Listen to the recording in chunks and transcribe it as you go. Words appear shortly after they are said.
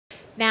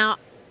Now,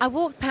 I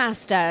walked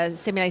past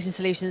Simulation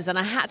Solutions and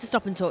I had to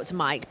stop and talk to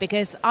Mike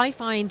because I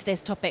find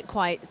this topic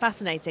quite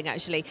fascinating,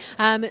 actually.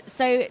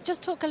 So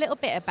just talk a little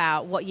bit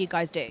about what you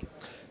guys do.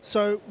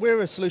 So we're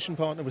a solution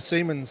partner with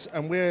Siemens,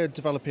 and we're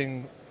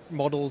developing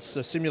models,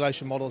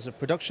 simulation models of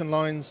production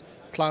lines,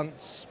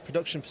 plants,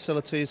 production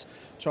facilities,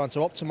 trying to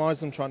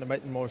optimize them, trying to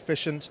make them more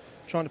efficient,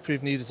 trying to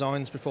prove new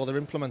designs before they're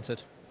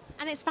implemented.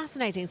 And it's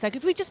fascinating. So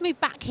could we just move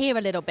back here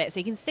a little bit so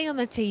you can see on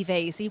the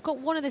TV? So you've got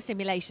one of the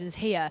simulations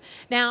here.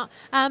 Now,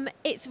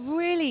 it's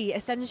really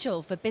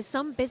essential for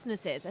some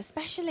businesses,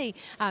 especially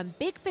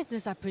big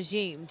business, I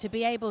presume, to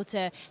be able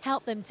to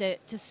help them to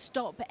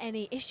stop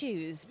any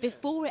issues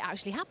before it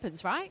actually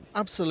happens, right?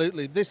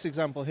 Absolutely. This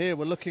example here,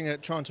 we're looking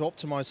at trying to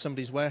optimize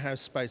somebody's warehouse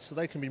space so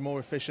they can be more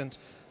efficient,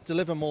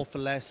 deliver more for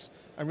less,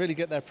 and really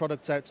get their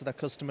products out to their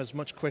customers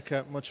much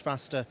quicker, much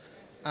faster,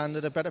 and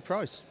at a better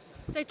price.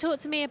 So talk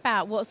to me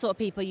about what sort of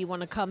people you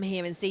want to come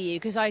here and see you,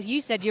 because as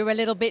you said, you're a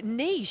little bit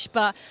niche,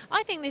 but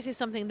I think this is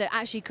something that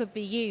actually could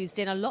be used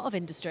in a lot of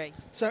industry.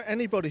 So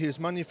anybody who's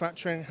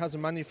manufacturing, has a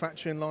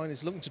manufacturing line,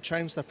 is looking to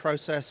change their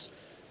process,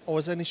 or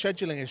has any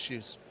scheduling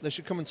issues, they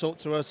should come and talk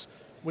to us.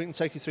 We can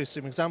take you through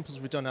some examples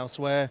we've done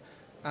elsewhere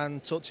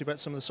and talk to you about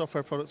some of the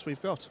software products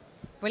we've got.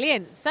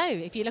 Brilliant. So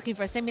if you're looking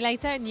for a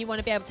simulator and you want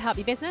to be able to help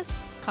your business,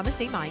 come and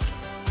see Mike.